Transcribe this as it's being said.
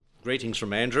Greetings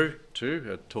from Andrew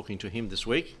too, talking to him this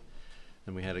week,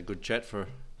 and we had a good chat for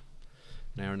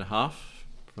an hour and a half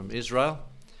from Israel,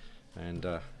 and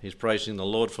he's praising the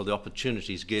Lord for the opportunities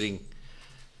he's getting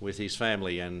with his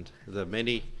family and the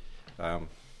many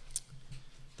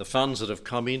the funds that have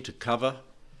come in to cover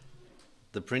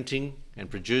the printing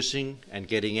and producing and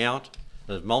getting out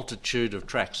a multitude of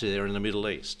tracts there in the Middle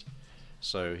East.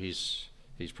 So he's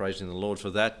praising the Lord for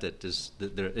that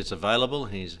it's available,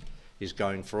 and he's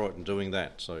going for it and doing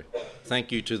that. So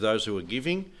thank you to those who are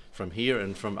giving from here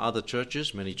and from other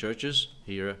churches, many churches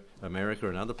here, America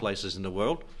and other places in the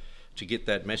world, to get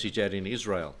that message out in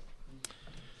Israel.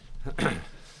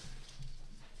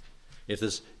 If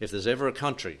there's ever a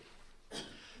country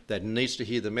that needs to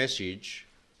hear the message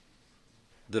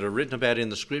that are written about in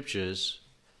the scriptures,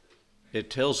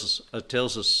 it tells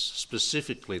us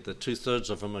specifically that 2/3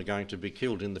 of them are going to be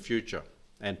killed in the future,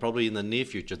 and probably in the near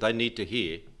future. They need to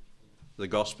hear the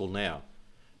gospel now,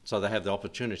 so they have the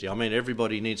opportunity. I mean,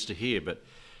 everybody needs to hear, but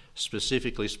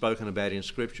specifically spoken about in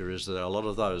scripture is that a lot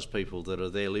of those people that are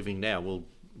there living now will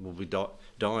be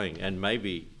dying, and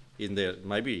maybe in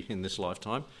this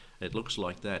lifetime it looks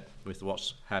like that with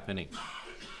what's happening.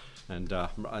 And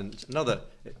another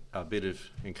bit of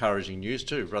encouraging news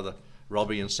too. Brother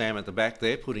Robbie and Sam at the back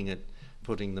there putting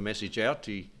the message out.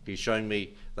 He's showing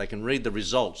me they can read the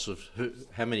results of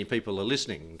how many people are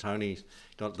listening. Tony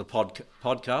got the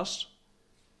podcast.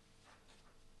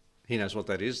 He knows what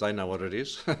that is. They know what it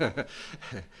is.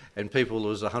 And people, there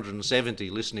was 170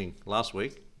 listening last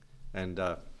week. And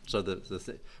so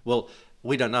well,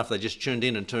 we don't know if they just tuned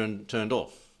in and turned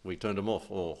off. We turned them off,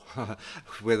 or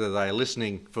whether they're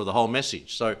listening for the whole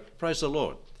message. So praise the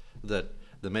Lord that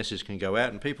the message can go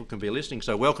out and people can be listening.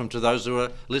 So welcome to those who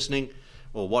are listening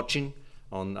or watching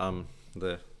on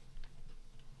the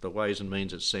ways and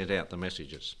means it's sent out, the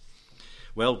messages.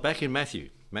 Well, back in Matthew,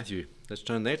 let's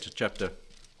turn there to chapter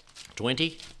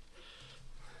 20.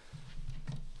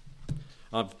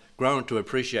 I've grown to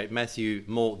appreciate Matthew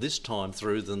more this time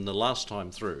through than the last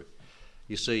time through.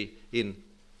 You see, even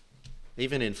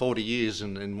in 40 years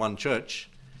in one church,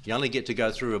 you only get to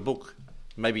go through a book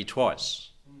maybe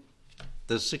twice.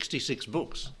 There's 66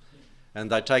 books,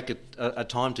 and they take a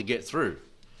time to get through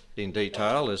in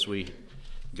detail as we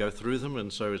go through them,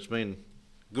 and so it's been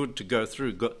good to go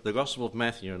through the Gospel of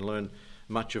Matthew and learn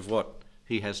much of what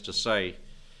he has to say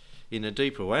in a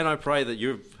deeper way. And I pray that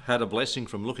you've had a blessing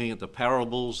from looking at the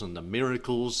parables and the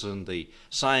miracles and the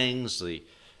sayings.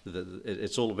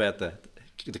 It's all about the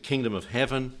kingdom of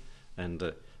heaven and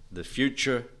the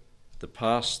future, the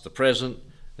past, the present,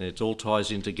 and it all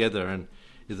ties in together. And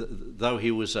though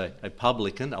he was a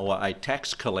publican or a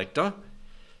tax collector,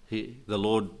 the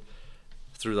Lord,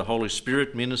 through the Holy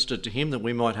Spirit, ministered to him that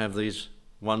we might have these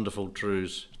wonderful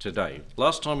truths today.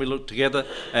 Last time we looked together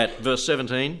at verse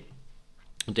 17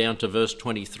 down to verse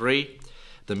 23,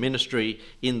 the ministry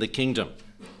in the kingdom.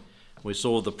 We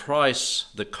saw the price,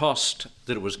 the cost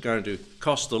that it was going to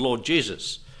cost the Lord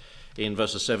Jesus. In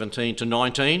verses 17 to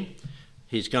 19,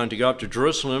 he's going to go up to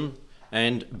Jerusalem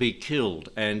and be killed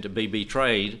and be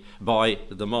betrayed by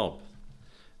the mob.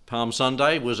 Palm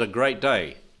Sunday was a great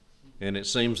day, and it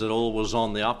seems that all was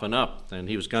on the up and up, and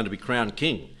he was going to be crowned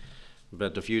king.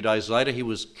 But a few days later, he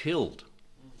was killed,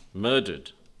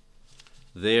 murdered,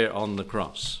 there on the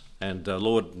cross. And the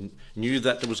Lord knew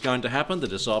that was going to happen. The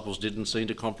disciples didn't seem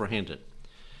to comprehend it.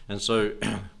 And so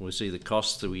we see the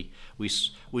cost that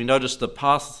we notice the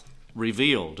path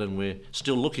revealed, and we're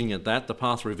still looking at that, the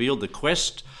path revealed, the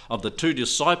quest of the two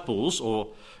disciples,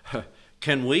 or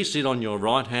can we sit on your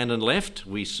right hand and left?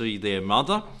 We see their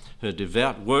mother, her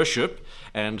devout worship,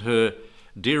 and her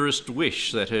dearest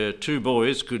wish that her two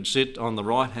boys could sit on the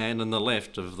right hand and the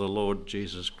left of the Lord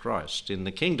Jesus Christ in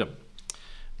the kingdom.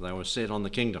 They were set on the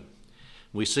kingdom.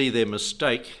 We see their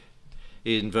mistake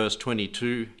in verse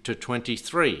 22 to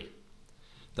 23.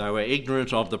 They were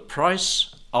ignorant of the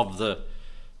price of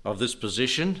this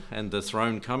position and the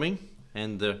throne coming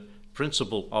and the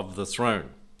principle of the throne.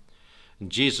 And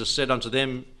Jesus said unto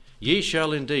them, Ye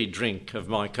shall indeed drink of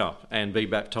my cup and be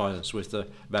baptized with the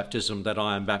baptism that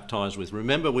I am baptized with.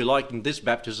 Remember, we likened this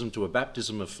baptism to a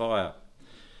baptism of fire.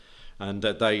 And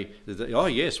that they oh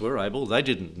yes, we're able. They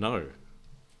didn't know.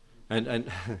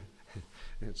 And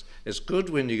it's good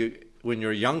when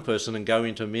you're a young person and go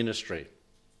into ministry.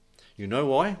 You know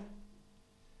why?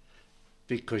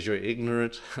 Because you're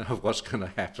ignorant of what's going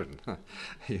to happen.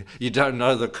 You don't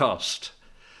know the cost.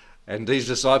 And these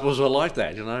disciples were like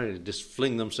that, just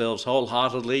fling themselves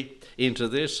wholeheartedly into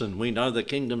this, and we know the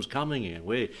kingdom's coming in.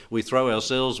 We throw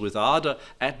ourselves with ardour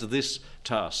at this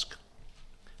task.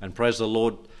 And praise the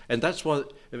Lord. And that's why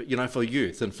for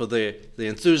youth and for their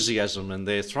enthusiasm, and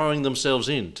they're throwing themselves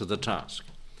into the task.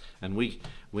 And we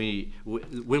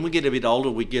when we get a bit older,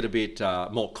 we get a bit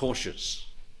more cautious.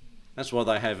 That's why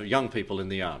they have young people in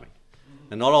the army.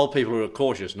 And not old people who are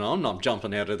cautious. No, I'm not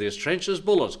jumping out of this trench. There's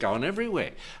bullets going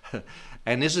everywhere.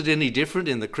 And is it any different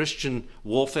in the Christian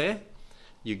warfare?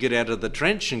 You get out of the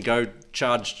trench and go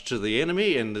charge to the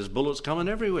enemy, and there's bullets coming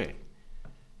everywhere.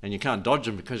 And you can't dodge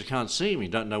them because you can't see them. You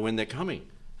don't know when they're coming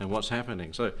and what's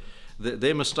happening. So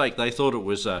their mistake, they thought it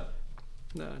was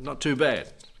not too bad.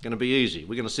 It's going to be easy.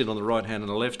 We're going to sit on the right hand and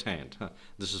the left hand.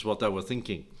 This is what they were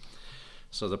thinking.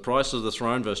 So the price of the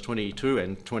throne, verse 22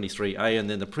 and 23a, and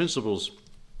then the principle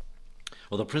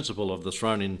of the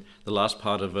throne in the last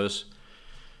part of verse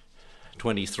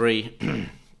 23.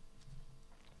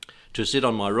 To sit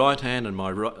on my right hand and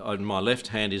my left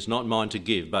hand is not mine to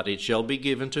give, but it shall be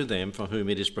given to them for whom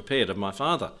it is prepared of my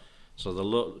Father. So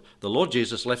the Lord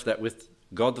Jesus left that with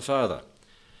God the Father.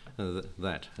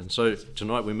 That. And so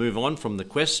tonight we move on from the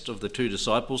quest of the 2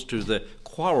 disciples to the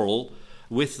quarrel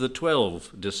with the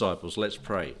 12 disciples. Let's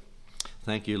pray.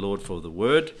 Thank you, Lord, for the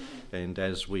word. And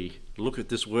as we look at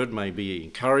this word, may be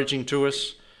encouraging to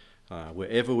us.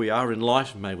 Wherever we are in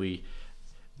life, may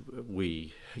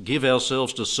we give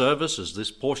ourselves to service, as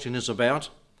this portion is about,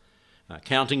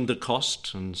 counting the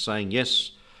cost and saying,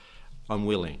 yes, I'm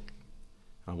willing.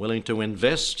 I'm willing to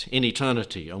invest in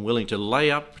eternity. I'm willing to lay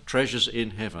up treasures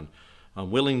in heaven. I'm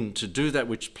willing to do that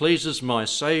which pleases my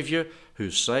Saviour,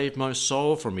 who saved my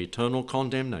soul from eternal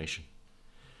condemnation.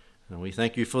 And we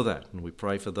thank you for that. And we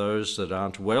pray for those that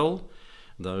aren't well,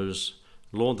 those,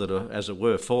 Lord, that are, as it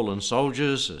were, fallen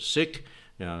soldiers, are sick.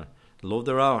 Lord,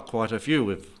 there are quite a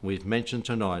few we've mentioned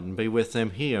tonight, and be with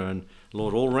them here. And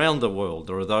Lord, all around the world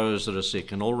there are those that are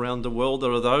sick, and all around the world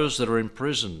there are those that are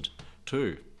imprisoned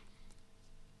too.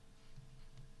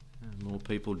 And more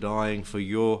people dying for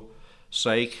your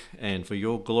sake and for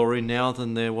your glory now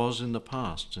than there was in the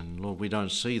past. And Lord, we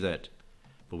don't see that,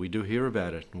 but we do hear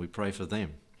about it, and we pray for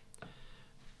them.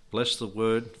 Bless the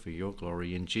word for your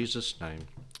glory in Jesus' name.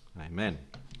 Amen.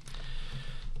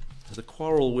 The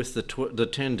quarrel with the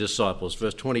 10 disciples,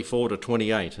 verse 24 to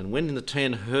 28. And when the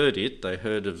 10 heard it, they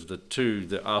heard of the 2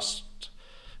 that asked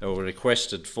or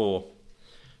requested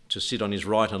to sit on his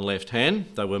right and left hand,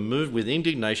 they were moved with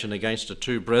indignation against the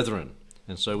 2 brethren.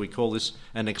 And so we call this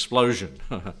an explosion,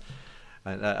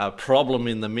 a problem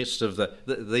in the midst of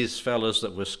these fellows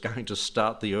that were going to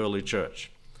start the early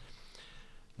church.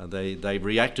 They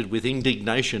reacted with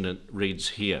indignation, it reads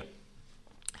here.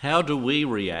 How do we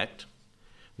react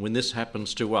when this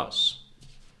happens to us?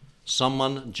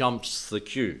 Someone jumps the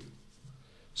queue.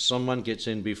 Someone gets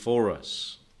in before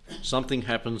us. Something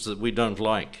happens that we don't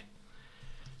like.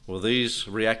 Well, these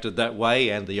reacted that way,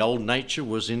 and the old nature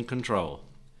was in control.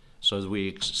 So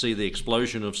we see the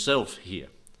explosion of self here.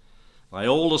 They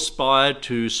all aspired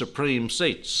to supreme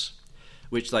seats,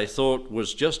 which they thought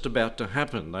was just about to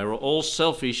happen. They were all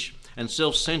selfish and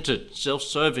self-centered,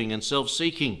 self-serving and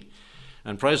self-seeking.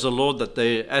 And praise the Lord that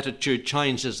their attitude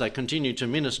changed as they continued to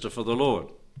minister for the Lord.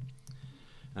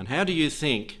 And how do you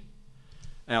think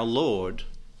our Lord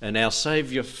and our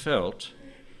Saviour felt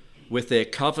with their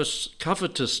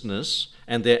covetousness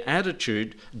and their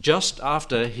attitude just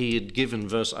after he had given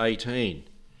verse 18?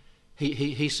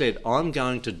 He said, I'm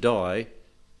going to die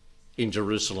in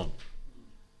Jerusalem.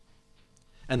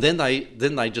 And then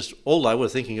they just, all they were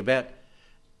thinking about,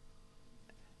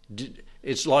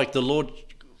 it's like the Lord,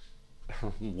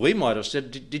 we might have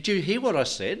said, did you hear what I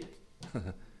said?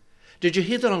 Did you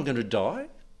hear that I'm going to die?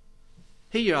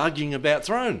 Here you're arguing about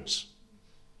thrones.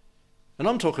 And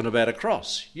I'm talking about a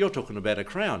cross. You're talking about a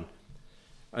crown.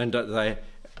 And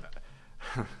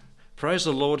praise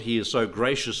the Lord, he is so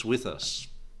gracious with us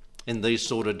in these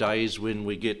sort of days when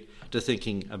we get to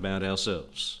thinking about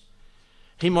ourselves.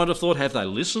 He might have thought, have they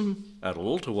listened at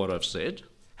all to what I've said?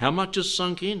 How much has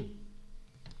sunk in?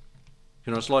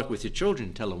 It's like with your children.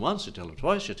 You tell them once, you tell them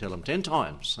twice, you tell them 10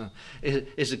 times.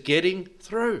 Is it getting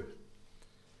through?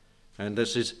 And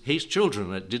this is his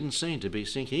children. It didn't seem to be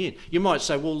sinking in. You might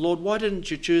say, well, Lord, why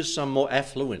didn't you choose some more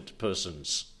affluent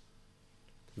persons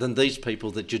than these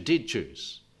people that you did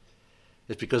choose?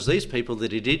 It's because these people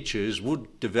that he did choose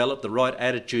would develop the right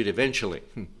attitude eventually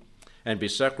and be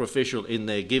sacrificial in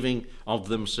their giving of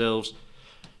themselves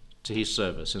to his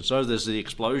service. And so there's the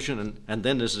explosion, and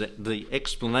then there's the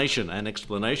explanation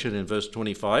in verse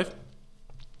 25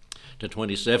 to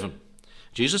 27.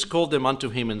 Jesus called them unto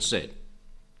him and said,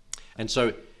 and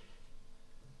so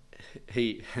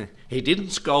he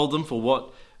didn't scold them for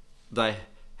what they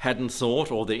hadn't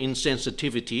thought or their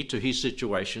insensitivity to his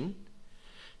situation.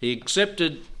 He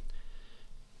accepted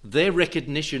their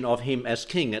recognition of him as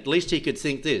king, at least he could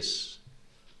think this: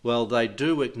 well, they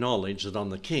do acknowledge that I'm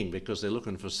the king because they're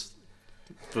looking for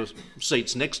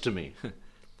seats next to me.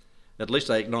 At least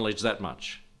they acknowledge that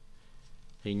much.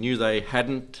 He knew they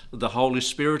hadn't the Holy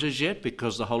Spirit as yet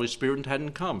because the Holy Spirit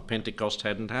hadn't come. Pentecost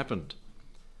hadn't happened.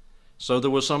 So there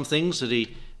were some things that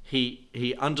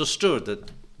he understood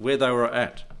that where they were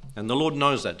at. And the Lord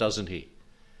knows that, doesn't he?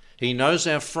 He knows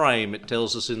our frame, it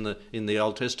tells us in the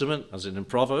Old Testament, as in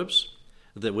Proverbs,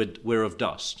 that we're of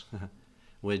dust.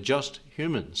 We're just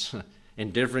humans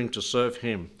endeavouring to serve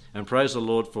him. And praise the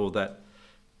Lord for that.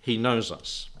 He knows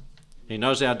us. He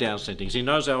knows our downsittings. He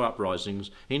knows our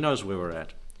uprisings. He knows where we're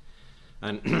at.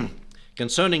 And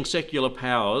concerning secular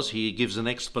powers, he gives an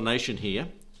explanation here.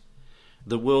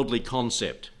 The worldly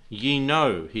concept. Ye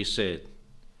know, he said,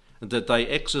 that they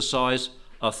exercise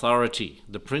authority.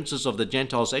 The princes of the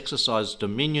Gentiles exercise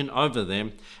dominion over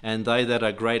them, and they that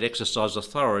are great exercise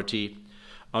authority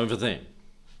over them.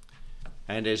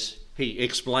 And as he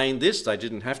explained this, they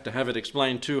didn't have to have it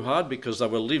explained too hard because they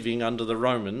were living under the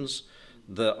Romans,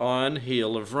 the iron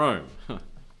heel of Rome.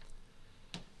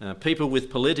 People with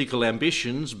political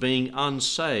ambitions, being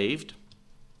unsaved,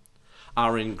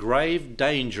 are in grave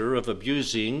danger of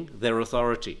abusing their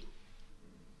authority.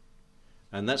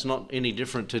 And that's not any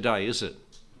different today, is it?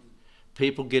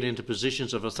 People get into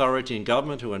positions of authority in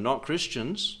government who are not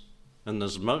Christians, and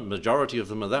there's a majority of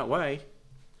them are that way,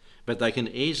 but they can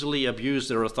easily abuse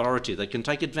their authority. They can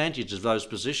take advantage of those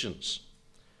positions.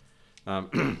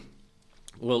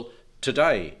 Well,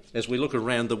 today, as we look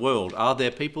around the world, are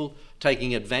there people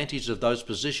taking advantage of those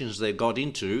positions they got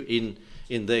into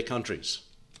in their countries?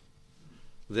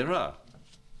 There are.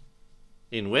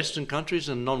 In Western countries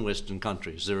and non-Western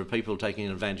countries, there are people taking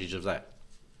advantage of that.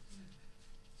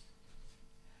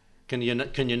 Can you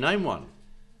name one?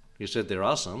 You said there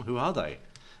are some. Who are they?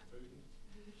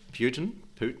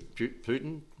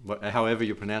 Putin, however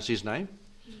you pronounce his name.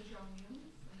 Kim Jong-un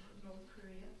from North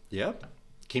Korea. Yep.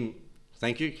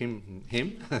 Thank you,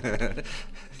 him.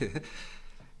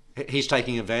 He's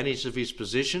taking advantage of his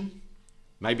position.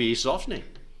 Maybe he's softening.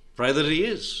 Pray that he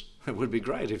is. It would be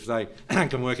great if they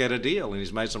can work out a deal and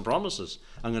he's made some promises.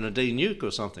 I'm going to de-nuke or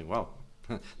something. Well,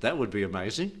 that would be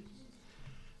amazing.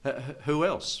 Who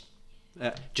else?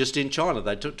 Just in China,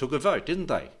 they took a vote, didn't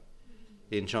they?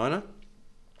 In China,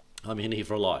 I'm in here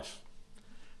for life,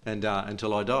 and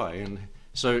until I die. And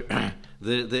so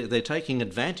they're taking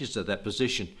advantage of that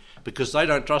position because they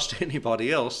don't trust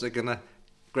anybody else. They're going to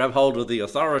grab hold of the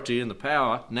authority and the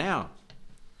power now.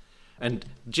 And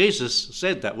Jesus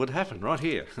said that would happen right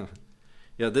here.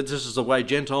 This is the way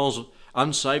Gentiles,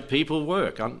 unsaved people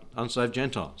work, unsaved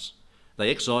Gentiles.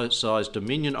 They exercise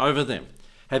dominion over them.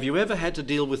 Have you ever had to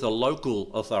deal with a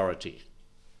local authority?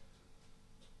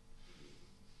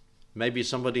 Maybe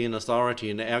somebody in authority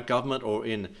in our government or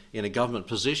in a government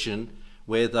position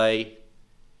where they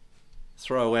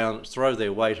throw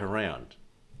their weight around.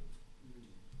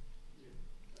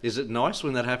 Is it nice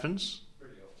when that happens?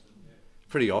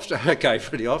 Pretty often, okay,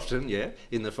 pretty often, yeah.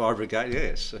 In the fire brigade,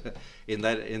 yes. in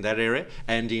that area.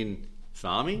 And in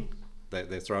farming,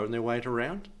 they're throwing their weight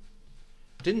around.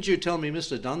 Didn't you tell me,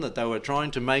 Mr. Dunn, that they were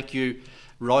trying to make you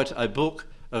write a book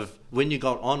of when you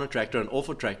got on a tractor and off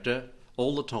a tractor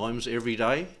all the times, every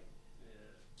day?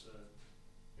 Yeah,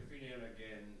 every now and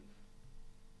again,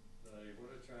 they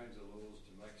want to change the laws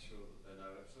to make sure that they know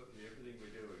absolutely everything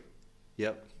we're doing.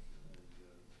 Yep.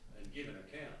 And give an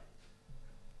account.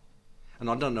 And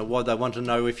I don't know why they want to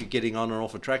know if you're getting on or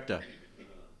off a tractor.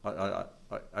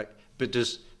 But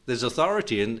there's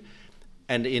authority,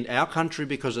 and in our country,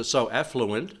 because it's so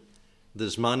affluent,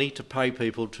 there's money to pay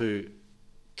people to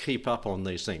keep up on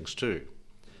these things too.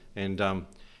 And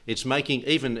it's making,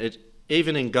 even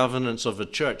in governance of a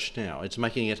church now, it's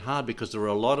making it hard because there are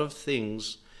a lot of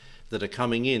things that are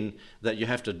coming in that you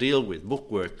have to deal with,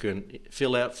 bookwork and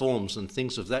fill out forms and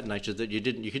things of that nature that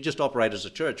you could just operate as a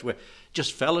church. We're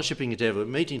just fellowshipping together,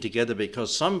 meeting together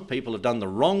because some people have done the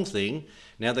wrong thing.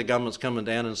 Now the government's coming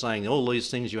down and saying all these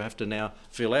things you have to now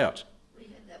fill out. We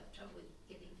had that trouble with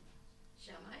getting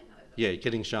Charmaine over. Yeah,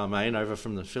 getting Charmaine over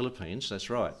from the Philippines, that's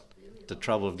right. Really the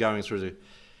trouble of going through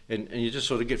and you just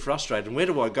sort of get frustrated. And where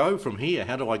do I go from here?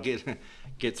 How do I get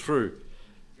through?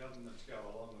 Governments go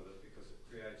along with it because it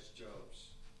creates jobs.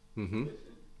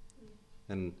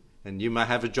 Mm-hmm. And you may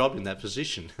have a job in that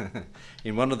position,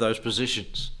 in one of those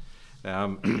positions.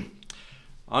 I'm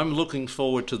looking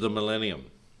forward to the millennium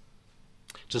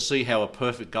to see how a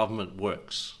perfect government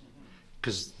works,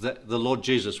 because the Lord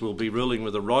Jesus will be ruling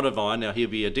with a rod of iron. Now he'll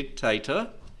be a dictator,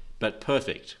 but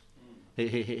perfect.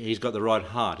 He's got the right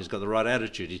heart. He's got the right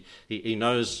attitude. He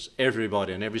knows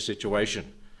everybody in every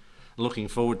situation. looking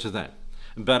forward to that.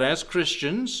 But as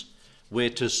Christians, we're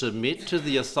to submit to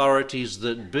the authorities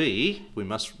that be. We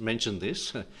must mention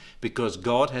this because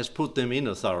God has put them in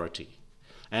authority.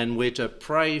 And we're to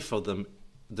pray for them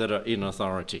that are in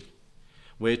authority.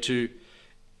 We're to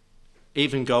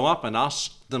even go up and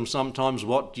ask them sometimes,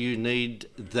 what do you need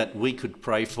that we could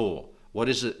pray for? What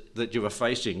is it that you are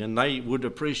facing? And they would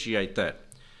appreciate that.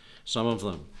 Some of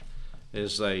them,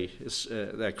 as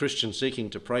they're Christians seeking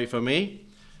to pray for me.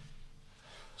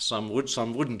 Some would,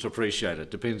 some wouldn't appreciate it.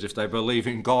 Depends if they believe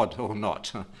in God or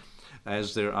not,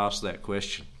 as they're asked that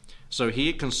question. So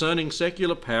here, concerning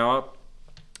secular power,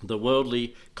 the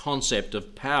worldly concept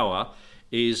of power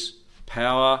is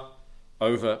power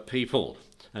over people.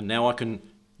 And now I can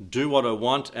do what I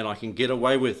want and I can get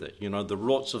away with it. You know, the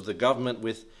rorts of the government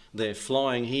with their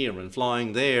flying here and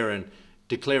flying there and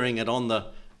declaring it on the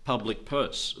public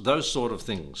purse. Those sort of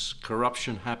things.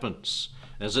 Corruption happens.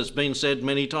 As it's been said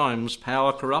many times,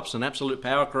 power corrupts and absolute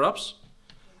power corrupts.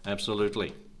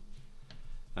 Absolutely.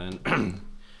 And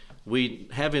we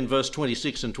have in verse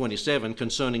 26 and 27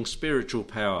 concerning spiritual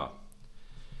power.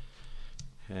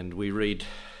 And we read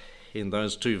in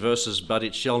those two verses, but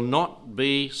it shall not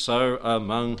be so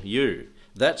among you.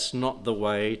 That's not the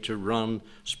way to run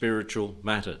spiritual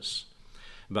matters.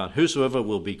 But whosoever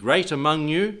will be great among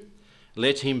you,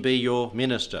 let him be your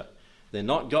minister. They're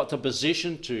not got the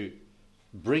position to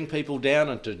bring people down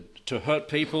and to hurt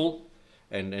people,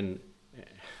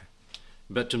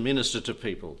 but to minister to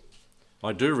people.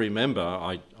 I do remember,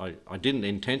 I didn't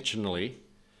intentionally,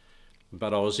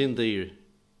 but I was in the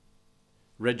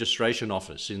registration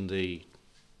office in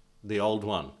the old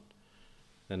one,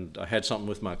 and I had something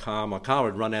with my car. My car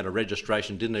had run out of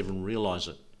registration, didn't even realise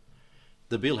it.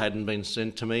 The bill hadn't been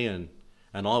sent to me, and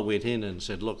I went in and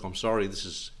said, look, I'm sorry, this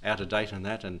is out of date and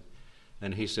that,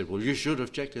 and he said, well, you should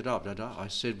have checked it up. I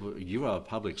said, well, you are a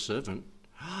public servant.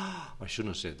 I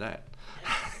shouldn't have said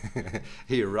that.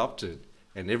 He erupted,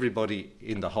 and everybody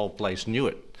in the whole place knew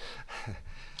it.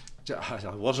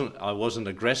 I wasn't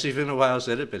aggressive in the way I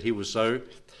said it, but he was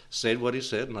said what he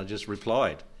said, and I just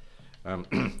replied,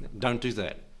 don't do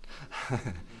that.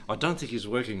 I don't think he's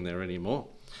working there anymore.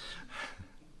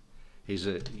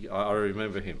 I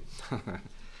remember him.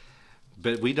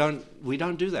 But we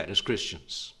don't do that as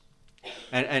Christians.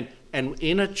 And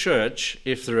in a church,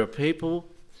 if there are people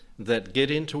that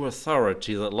get into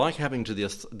authority, that like having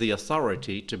the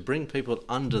authority to bring people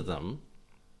under them,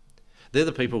 they're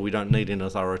the people we don't need in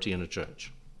authority in a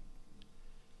church.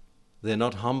 They're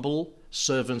not humble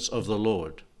servants of the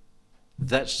Lord.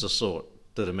 That's the sort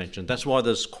that are mentioned. That's why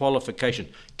there's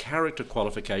character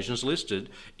qualifications listed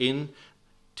in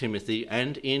Timothy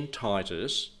and in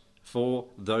Titus for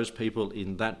those people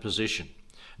in that position.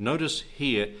 Notice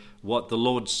here what the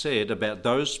Lord said about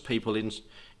those people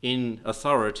in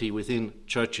authority within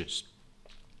churches.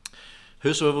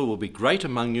 Whosoever will be great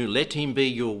among you, let him be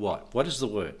your what? What is the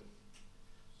word?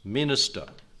 Minister.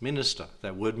 Minister.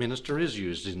 That word minister is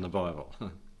used in the Bible.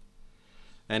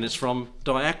 And it's from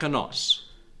diakonos.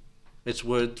 It's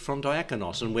word from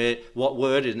diakonos. And what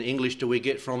word in English do we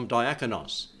get from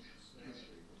diakonos?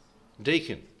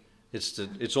 Deacon. It's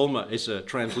a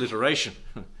transliteration.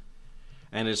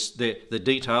 And the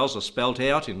details are spelt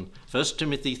out in 1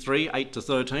 Timothy 3,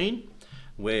 8-13,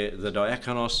 where the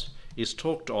diakonos is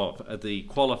talked of, the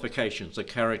qualifications, the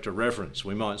character reference,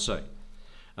 we might say.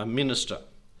 A minister.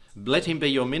 Let him be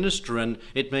your minister, and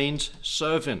it means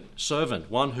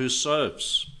servant, one who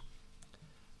serves.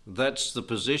 That's the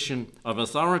position of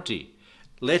authority.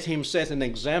 Let him set an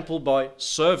example by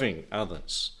serving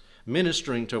others,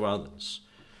 ministering to others,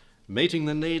 meeting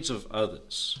the needs of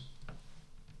others.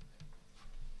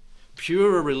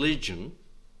 Pure religion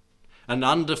and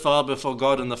undefiled before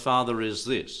God and the Father is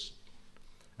this.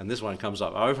 And this one comes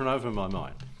up over and over in my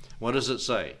mind. What does it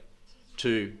say?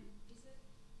 To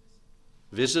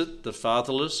visit the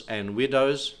fatherless and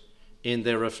widows in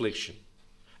their affliction,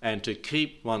 and to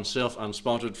keep oneself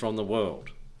unspotted from the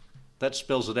world. That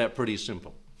spells it out pretty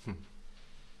simple.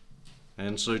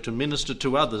 And so to minister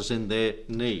to others in their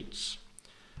needs.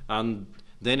 And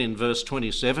then in verse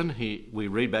 27, we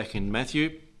read back in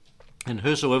Matthew, and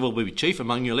whosoever will be chief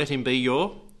among you, let him be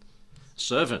your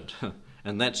servant.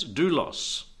 And that's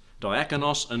doulos.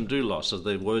 Diakonos and doulos are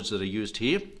the words that are used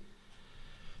here.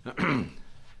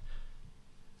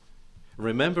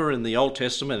 Remember in the Old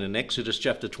Testament, in Exodus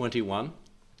chapter 21,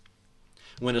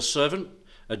 when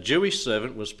a Jewish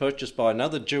servant was purchased by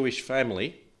another Jewish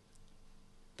family,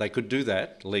 they could do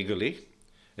that legally.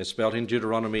 It's spelled in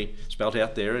Deuteronomy, spelled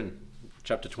out there in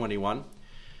chapter 21.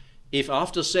 If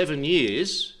after 7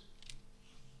 years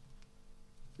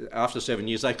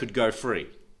they could go free.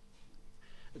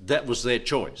 that was their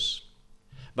choice.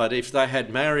 But if they had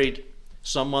married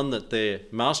someone that their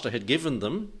master had given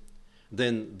them,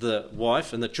 then the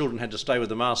wife and the children had to stay with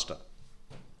the master.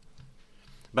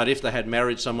 But if they had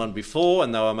married someone before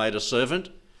and they were made a servant,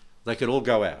 they could all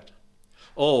go out.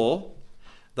 Or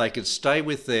they could stay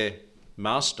with their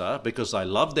master because they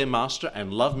loved their master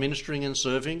and loved ministering and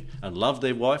serving and loved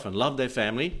their wife and loved their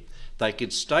family. They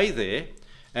could stay there,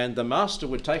 and the master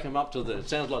would take them up to it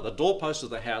sounds like the doorpost of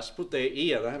the house, put their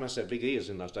ear, they must have big ears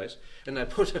in those days, and they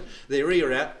put their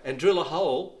ear out and drill a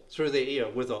hole through their ear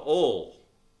with an awl.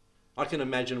 I can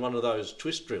imagine one of those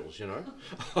twist drills, you know.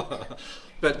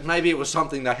 But maybe it was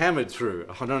something they hammered through,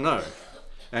 I don't know.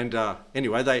 And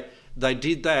anyway, they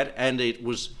did that, and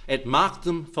it marked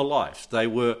them for life. They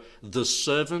were the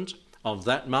servant of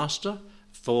that master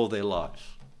for their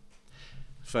life.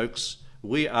 Folks,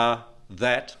 we are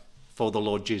that for the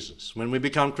Lord Jesus. When we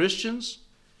become Christians,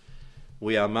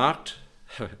 we are marked.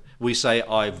 We say,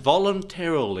 I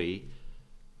voluntarily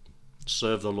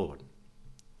serve the Lord.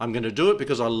 I'm going to do it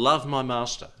because I love my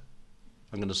master.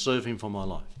 I'm going to serve him for my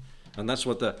life. And that's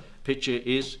what the picture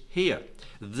is here.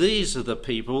 These are the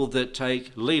people that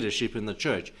take leadership in the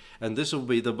church, and this will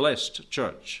be the blessed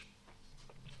church.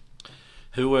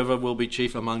 Whoever will be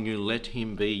chief among you, let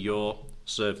him be your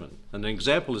servant. An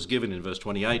example is given in verse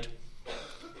 28.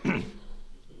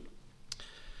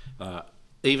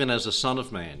 Even as the Son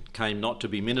of Man came not to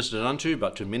be ministered unto,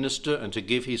 but to minister and to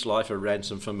give his life a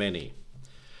ransom for many.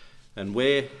 And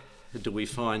where do we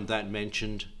find that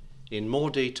mentioned in more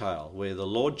detail, where the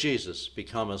Lord Jesus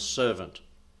became a servant,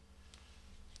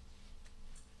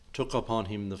 took upon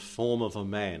him the form of a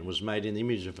man, was made in the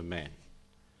image of a man?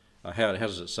 How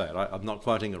does it say it? I'm not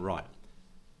quoting it right.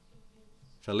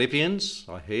 Philippians,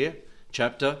 I hear,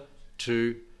 chapter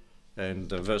 2 and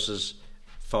verses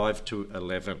 5 to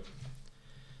 11.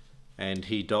 And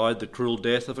he died the cruel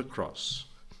death of a cross.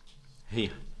 He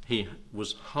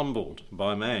was humbled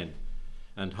by man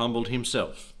and humbled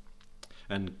himself.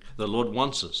 And the Lord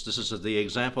wants us. This is the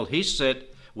example he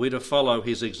set. We're to follow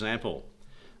his example.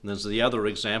 And there's the other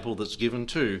example that's given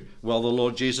too, while the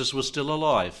Lord Jesus was still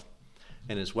alive.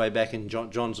 And it's way back in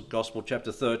John's Gospel,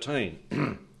 chapter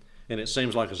 13. And it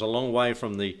seems like it's a long way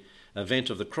from the event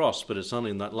of the cross, but it's only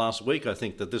in that last week, I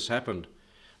think, that this happened.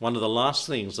 One of the last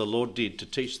things the Lord did to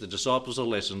teach the disciples a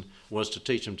lesson was to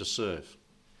teach them to serve.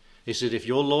 He said, if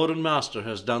your Lord and Master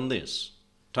has done this,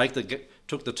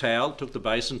 took the towel, took the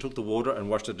basin, took the water, and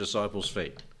washed the disciples'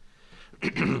 feet.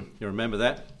 You remember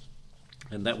that?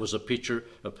 And that was a picture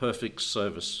of perfect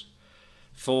service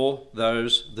for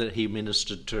those that he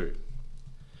ministered to.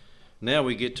 Now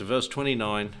we get to verse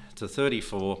 29 to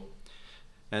 34.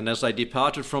 And as they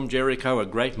departed from Jericho, a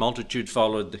great multitude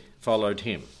followed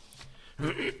him.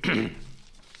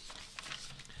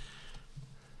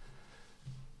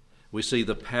 We see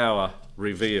the power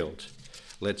revealed.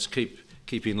 Let's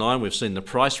keep in line. We've seen the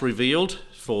price revealed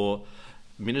for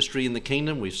ministry in the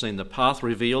kingdom. We've seen the path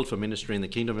revealed for ministry in the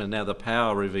kingdom, and now the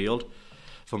power revealed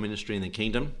for ministry in the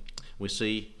kingdom. We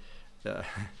see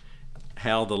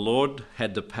how the Lord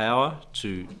had the power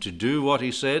to do what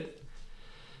he said,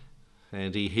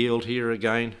 and he healed here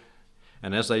again.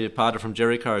 And as they departed from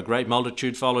Jericho, a great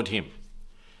multitude followed him.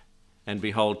 And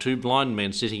behold, 2 blind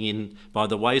men sitting in by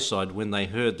the wayside, when they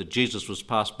heard that Jesus was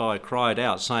passed by, cried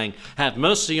out, saying, Have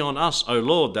mercy on us, O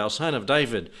Lord, thou Son of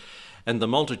David. And the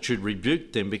multitude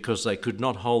rebuked them, because they could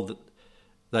not hold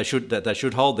they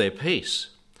should hold their peace.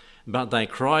 But they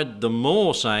cried the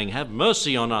more, saying, Have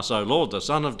mercy on us, O Lord, the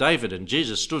Son of David. And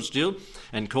Jesus stood still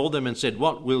and called them and said,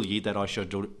 What will ye that I shall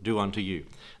do unto you?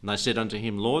 And they said unto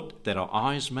him, Lord, that our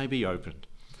eyes may be opened.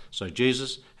 So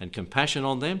Jesus had compassion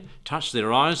on them, touched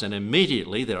their eyes, and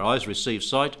immediately their eyes received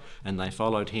sight, and they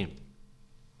followed him.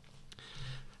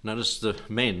 Notice the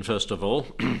men, first of all.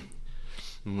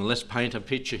 Let's paint a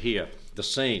picture here, the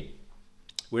scene.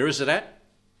 Where is it at?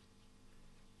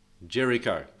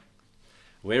 Jericho.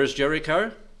 Where is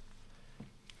Jericho?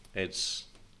 It's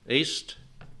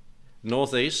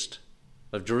northeast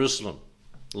of Jerusalem,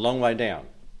 a long way down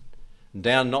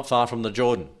not far from the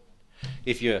Jordan.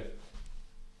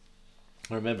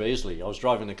 I remember easily, I was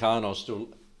driving the car and it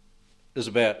was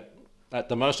about at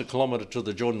the most a kilometre to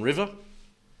the Jordan River,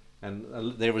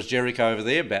 and there was Jericho over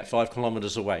there, about 5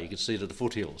 kilometres away. You could see it at the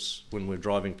foothills when we were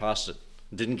driving past it.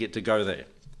 Didn't get to go there.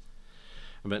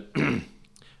 But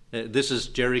this is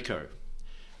Jericho.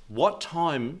 What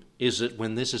time is it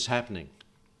when this is happening?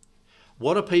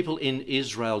 What are people in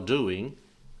Israel doing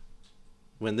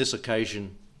when this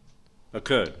occasion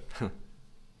occurred?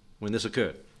 When this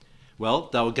occurred? Well,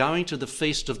 they were going to the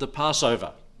feast of the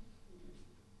Passover.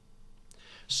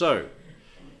 So,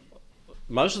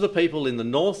 most of the people in the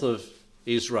north of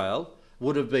Israel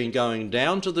would have been going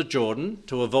down to the Jordan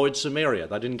to avoid Samaria.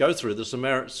 They didn't go through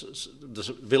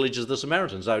the villages of the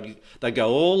Samaritans. They'd go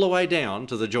all the way down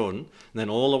to the Jordan and then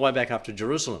all the way back up to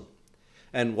Jerusalem.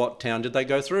 And what town did they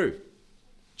go through?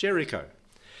 Jericho.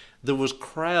 There was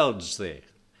crowds there.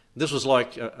 This was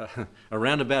like a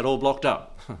roundabout all blocked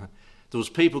up. There was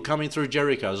people coming through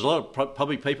Jericho. There's a lot of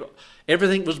public people.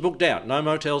 Everything was booked out. No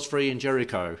motels free in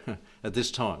Jericho at this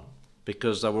time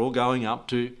because they were all going up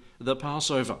to the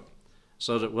Passover.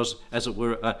 So that it was, as it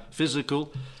were, a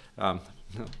physical,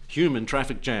 human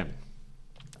traffic jam.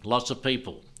 Lots of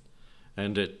people.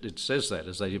 And it says that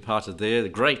as they departed there, the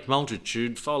great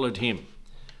multitude followed him.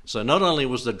 So not only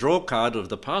was the draw card of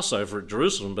the Passover at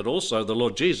Jerusalem, but also the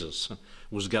Lord Jesus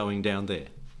was going down there.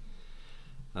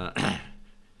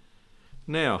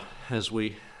 Now, as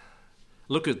we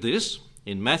look at this,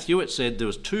 in Matthew it said there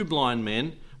was 2 blind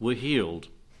men were healed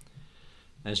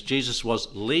as Jesus was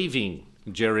leaving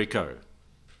Jericho.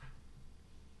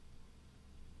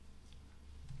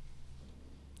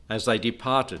 As they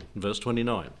departed, verse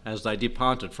 29, as they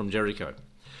departed from Jericho.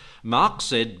 Mark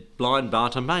said blind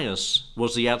Bartimaeus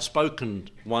was the outspoken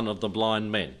one of the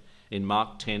blind men in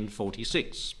Mark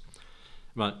 10:46.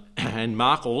 And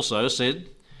Mark also said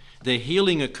their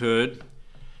healing occurred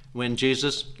when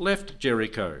Jesus left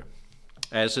Jericho,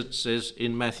 as it says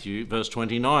in Matthew verse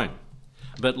 29.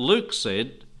 But Luke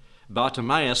said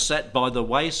Bartimaeus sat by the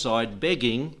wayside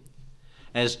begging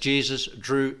as Jesus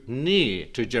drew near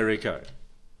to Jericho.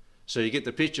 So you get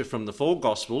the picture from the 4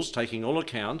 Gospels, taking all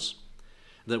accounts,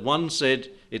 that one said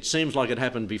it seems like it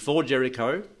happened before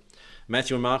Jericho.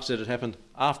 Matthew and Mark said it happened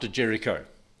after Jericho.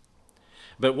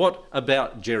 But what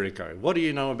about Jericho? What do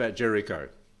you know about Jericho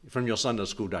from your Sunday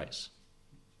school days?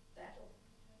 Battle.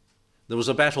 There was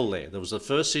a battle there. There was the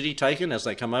first city taken as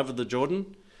they come over the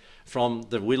Jordan from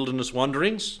the wilderness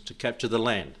wanderings to capture the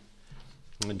land.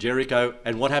 And Jericho,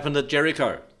 and what happened at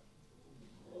Jericho?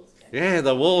 Yeah,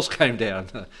 the walls came down.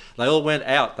 They all went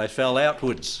out. They fell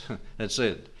outwards, it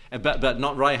said. But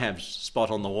not Rahab's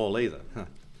spot on the wall either.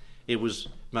 It was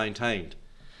maintained.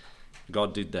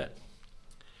 God did that.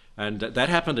 And that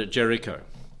happened at Jericho.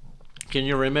 Can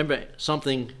you remember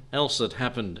something else that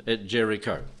happened at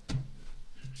Jericho?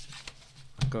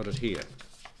 I've got it here.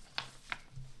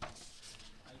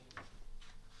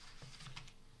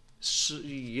 So,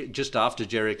 just after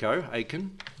Jericho,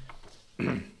 Achan,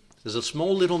 there's a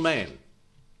small little man,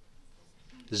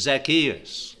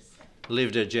 Zacchaeus,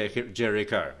 lived at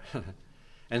Jericho.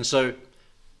 And so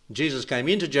Jesus came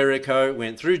into Jericho,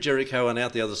 went through Jericho and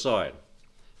out the other side,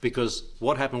 because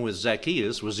what happened with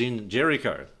Zacchaeus was in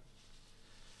Jericho.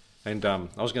 And I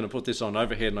was going to put this on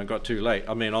overhead and I got too late.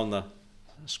 I mean on the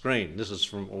screen. This is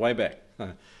from way back.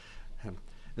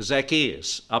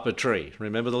 Zacchaeus, up a tree.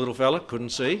 Remember the little fella? Couldn't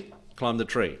see? Climbed the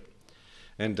tree.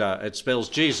 And it spells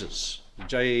Jesus,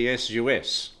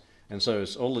 J-E-S-U-S. And so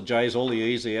it's all the J's, all the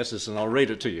E's, the S's, and I'll read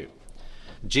it to you.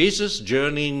 Jesus,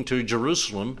 journeying to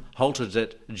Jerusalem, halted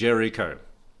at Jericho,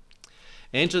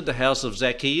 entered the house of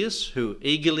Zacchaeus, who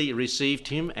eagerly received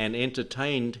him and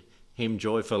entertained him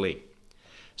joyfully.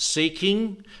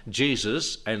 Seeking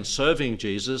Jesus and serving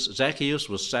Jesus, Zacchaeus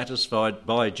was satisfied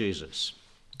by Jesus.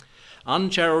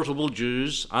 Uncharitable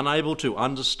Jews, unable to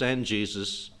understand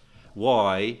Jesus,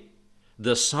 why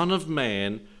the Son of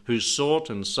Man, who sought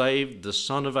and saved the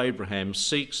son of Abraham,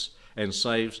 seeks and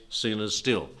saves sinners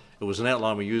still. It was an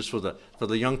outline we used for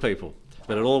the young people,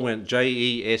 but it all went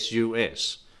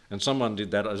J-E-S-U-S, and someone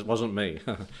did that. It wasn't me.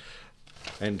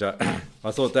 And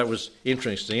I thought that was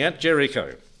interesting. At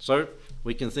Jericho, so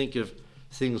we can think of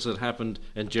things that happened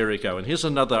at Jericho. And here's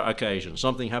another occasion.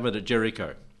 Something happened at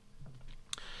Jericho.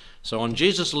 So on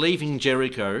Jesus leaving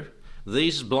Jericho,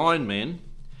 these blind men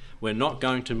were not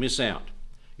going to miss out.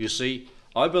 You see,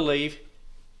 I believe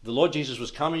the Lord Jesus was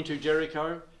coming to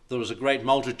Jericho. There was a great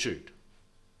multitude.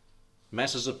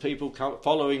 Masses of people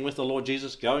following with the Lord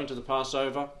Jesus, going to the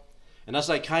Passover. And as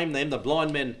they came then, the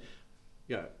blind men,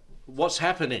 what's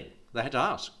happening? They had to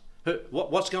ask,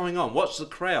 what's going on? What's the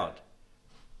crowd?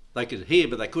 They could hear,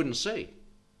 but they couldn't see.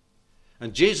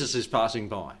 And Jesus is passing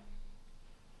by.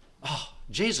 Oh,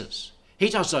 Jesus, he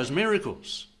does those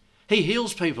miracles. He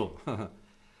heals people.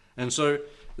 And so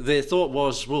their thought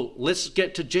was, well, let's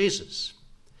get to Jesus.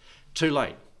 Too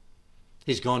late.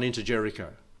 He's gone into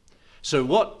Jericho. So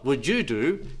what would you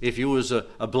do if you was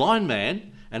a blind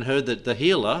man and heard that the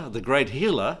healer, the great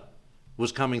healer,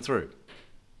 was coming through?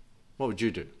 What would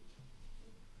you do?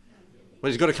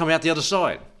 Well, he's got to come out the other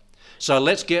side. So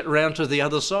let's get round to the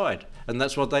other side. And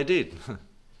that's what they did.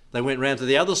 They went round to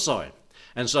the other side.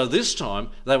 And so this time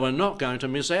they were not going to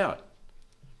miss out.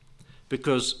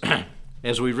 Because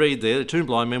as we read there, the two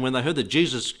blind men, when they heard that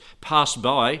Jesus passed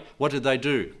by, what did they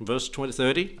do? Verse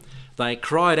 30, they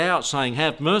cried out, saying,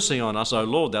 "Have mercy on us, O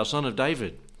Lord, thou Son of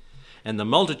David." And the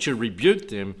multitude rebuked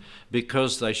them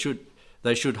because they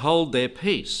should hold their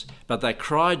peace. But they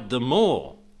cried the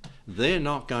more. They're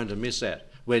not going to miss out.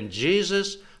 When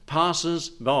Jesus passes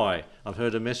by, I've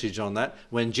heard a message on that,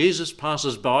 when Jesus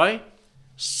passes by,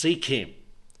 seek him,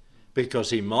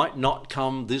 because he might not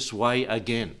come this way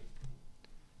again.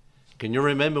 Can you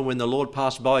remember when the Lord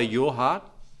passed by your heart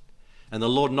and the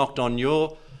Lord knocked on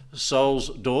your soul's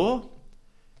door?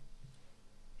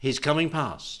 He's coming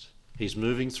past. He's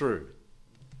moving through.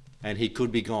 And he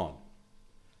could be gone.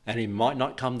 And he might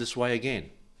not come this way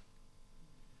again.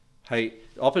 Hey,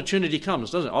 opportunity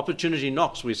comes, doesn't it? Opportunity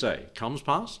knocks, we say. Comes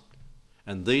past.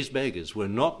 And these beggars were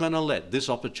not going to let this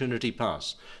opportunity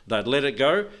pass. They'd let it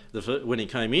go when he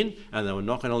came in, and they were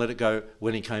not going to let it go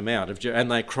when he came out.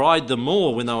 And they cried the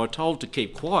more when they were told to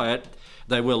keep quiet.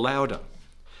 They were louder.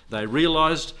 They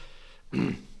realised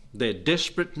their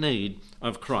desperate need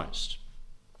of Christ,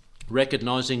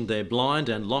 recognising their blind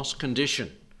and lost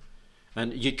condition.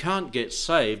 And you can't get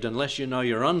saved unless you know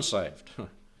you're unsaved.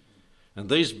 And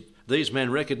these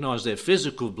men recognised their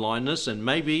physical blindness and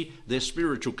maybe their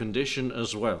spiritual condition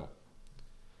as well.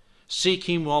 Seek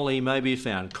him while he may be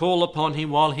found. Call upon him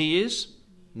while he is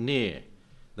near.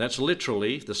 That's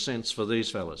literally the sense for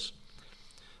these fellas.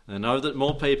 I know that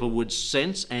more people would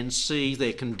sense and see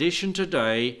their condition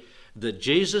today, that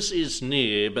Jesus is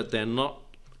near, but they're not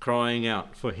crying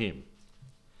out for him.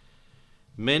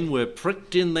 Men were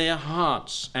pricked in their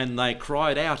hearts and they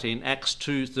cried out in Acts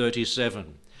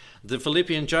 2:37. The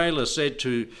Philippian jailer said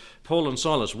to Paul and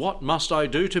Silas, "What must I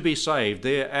do to be saved?"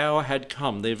 Their hour had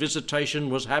come. Their visitation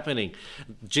was happening.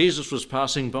 Jesus was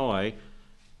passing by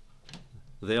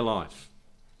their life.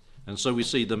 And so we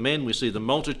see the men, we see the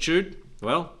multitude.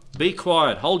 Well, be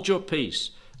quiet, hold your peace.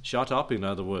 Shut up, in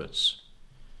other words.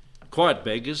 Quiet,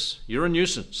 beggars, you're a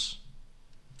nuisance.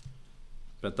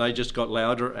 But they just got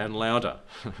louder and louder.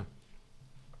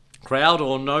 Crowd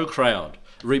or no crowd,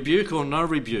 rebuke or no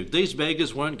rebuke, these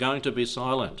beggars weren't going to be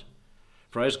silent.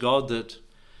 Praise God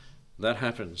that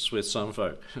happens with some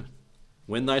folk.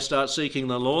 When they start seeking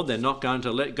the Lord, they're not going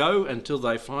to let go until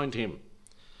they find him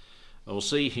or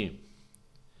see him.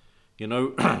 You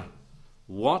know,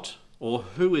 what or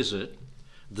who is it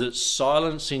that's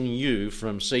silencing you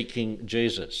from seeking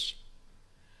Jesus?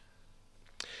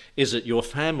 Is it your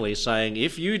family saying,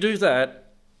 if you do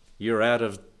that, you're out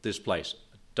of this place?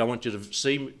 Don't want you to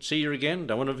see you again,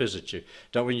 don't want to visit you,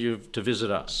 don't want you to visit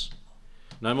us.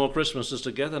 No more Christmases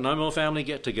together, no more family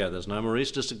get-togethers, no more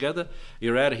Easters together.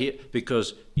 You're out of here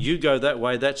because you go that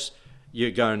way,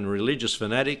 you're going religious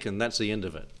fanatic, and that's the end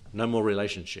of it. No more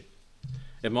relationship.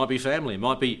 It might be family, it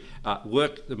might be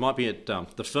work, it might be at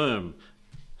the firm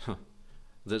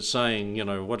that's saying, you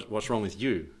know, what's wrong with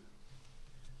you?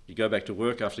 You go back to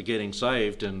work after getting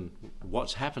saved, and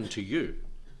what's happened to you?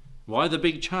 Why the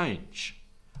big change?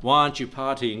 Why aren't you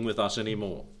partying with us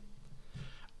anymore?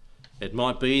 It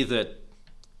might be that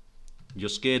you're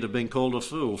scared of being called a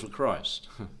fool for Christ.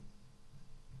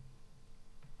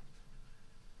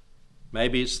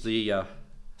 Maybe it's the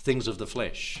things of the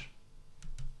flesh.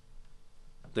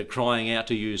 They're crying out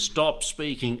to you, stop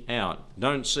speaking out.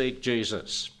 Don't seek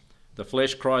Jesus. The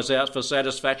flesh cries out for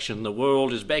satisfaction. The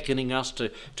world is beckoning us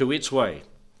to its way.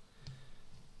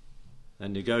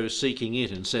 And you go seeking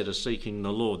it instead of seeking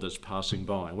the Lord that's passing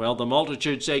by. Well, the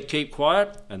multitude said, keep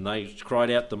quiet, and they cried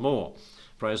out the more.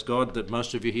 Praise God that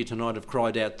most of you here tonight have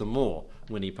cried out the more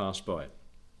when he passed by.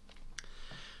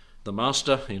 The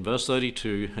master, in verse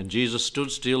 32, and Jesus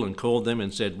stood still and called them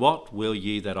and said, what will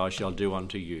ye that I shall do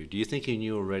unto you? Do you think he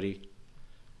knew already?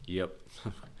 Yep,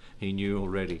 he knew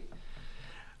already.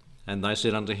 And they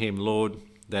said unto him, Lord,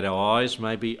 that our eyes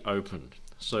may be opened.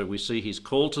 So we see his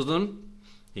call to them.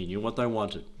 He knew what they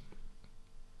wanted.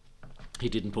 He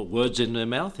didn't put words in their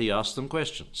mouth. He asked them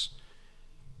questions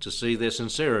to see their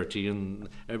sincerity. And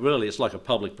really, it's like a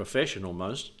public profession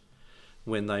almost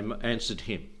when they answered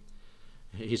him.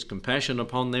 His compassion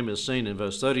upon them is seen in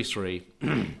verse 33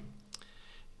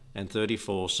 and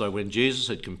 34. So when Jesus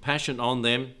had compassion on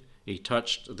them, he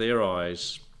touched their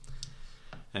eyes.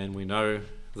 And we know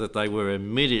that they were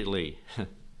immediately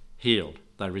healed.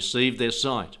 They received their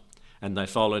sight and they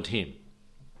followed him.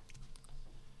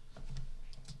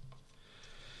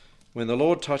 When the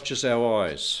Lord touches our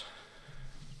eyes,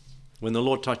 when the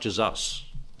Lord touches us,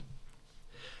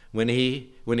 when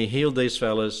he healed these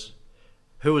fellas,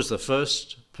 who was the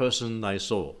first person they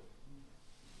saw?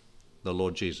 The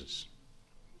Lord Jesus.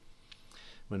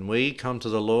 When we come to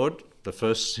the Lord, the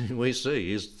first thing we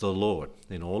see is the Lord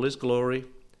in all his glory,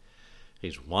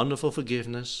 His wonderful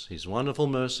forgiveness, His wonderful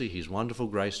mercy, His wonderful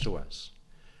grace to us.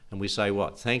 And we say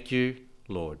what? Thank you,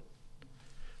 Lord.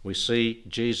 We see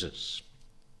Jesus.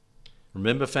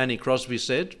 Remember Fanny Crosby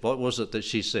said? What was it that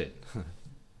she said?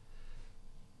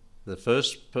 The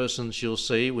first person she'll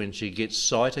see when she gets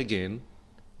sight again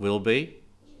will be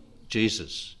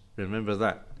Jesus. Remember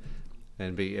that.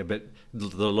 But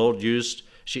the Lord used,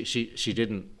 she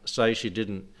didn't say she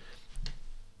didn't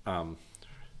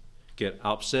get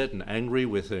upset and angry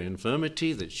with her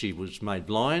infirmity, that she was made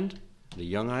blind at a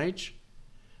young age,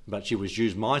 but she was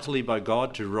used mightily by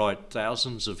God to write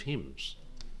thousands of hymns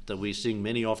that we sing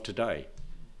many of today.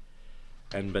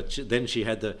 But then she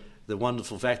had the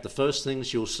wonderful fact, the first thing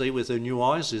she'll see with her new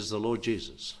eyes is the Lord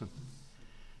Jesus.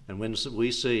 And when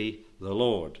we see the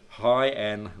Lord high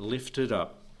and lifted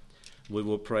up, we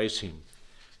will praise him.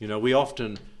 You know, we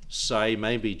often say,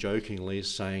 maybe jokingly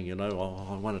saying, you know,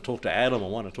 oh, I want to talk to Adam, I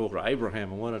want to talk to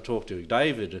Abraham, I want to talk to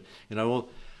David.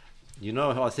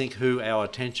 I think who our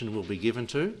attention will be given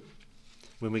to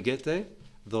when we get there?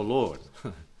 The Lord.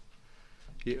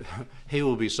 He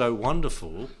will be so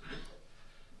wonderful,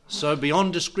 so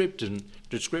beyond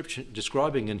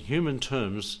describing in human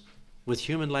terms, with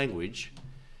human language,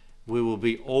 we will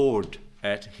be awed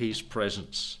at his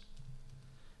presence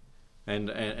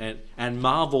and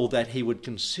marvel that he would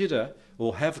consider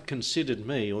or have considered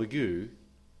me or you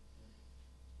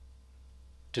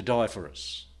to die for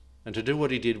us and to do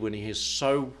what he did when he is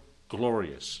so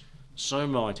glorious, so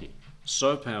mighty,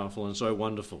 so powerful and so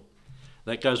wonderful.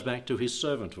 That goes back to his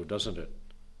servanthood, doesn't it?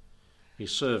 He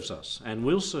serves us and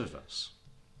will serve us.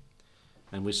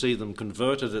 And we see them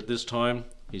converted at this time,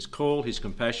 his call, his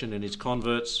compassion and his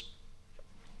converts.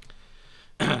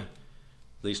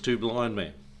 These two blind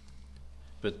men.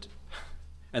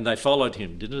 And they followed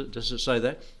him. Does it say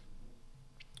that?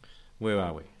 Where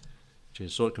are we?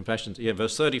 Jesus sought compassion. Yeah,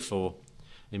 verse 34.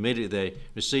 Immediately they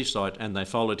received sight and they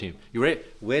followed him.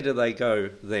 Where do they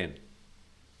go then?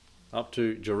 Up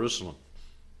to Jerusalem.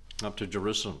 Up to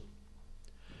Jerusalem.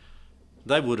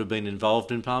 They would have been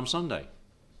involved in Palm Sunday.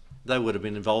 They would have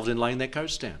been involved in laying their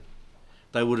coats down.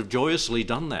 They would have joyously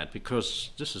done that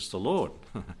because this is the Lord.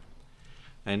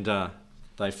 And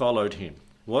they followed him.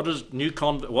 What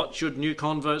should new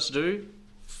converts do?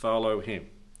 Follow him.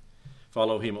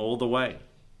 Follow him all the way.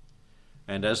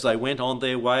 And as they went on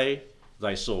their way,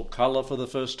 they saw colour for the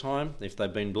first time, if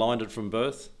they'd been blinded from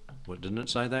birth. What, didn't it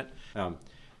say that?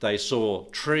 They saw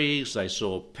trees, they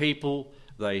saw people,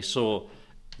 they saw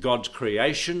God's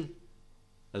creation,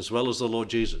 as well as the Lord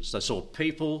Jesus. They saw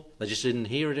people, they just didn't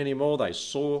hear it anymore, they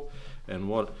saw, and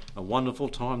what a wonderful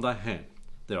time they had.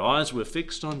 Their eyes were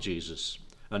fixed on Jesus.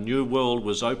 A new world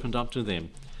was opened up to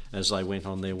them as they went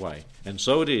on their way. And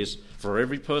so it is for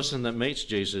every person that meets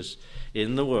Jesus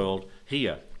in the world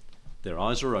here. Their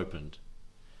eyes are opened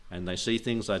and they see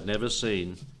things they'd never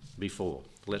seen before.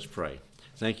 Let's pray.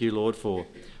 Thank you, Lord, for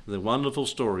the wonderful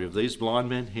story of these blind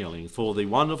men healing, for the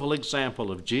wonderful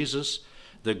example of Jesus,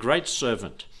 the great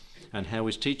servant, and how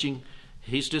he's teaching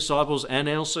his disciples and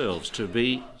ourselves to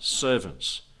be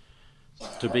servants,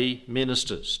 to be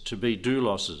ministers, to be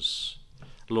douloses,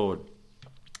 Lord,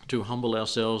 to humble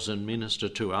ourselves and minister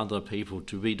to other people,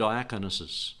 to be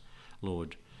diaconesses,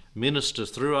 Lord. Minister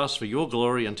through us for your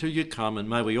glory until you come, and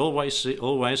may we always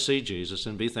see Jesus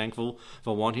and be thankful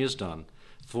for what he has done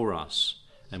for us.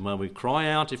 And may we cry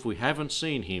out if we haven't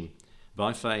seen him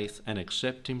by faith and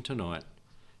accept him tonight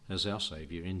as our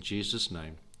Saviour. In Jesus'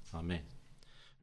 name, amen.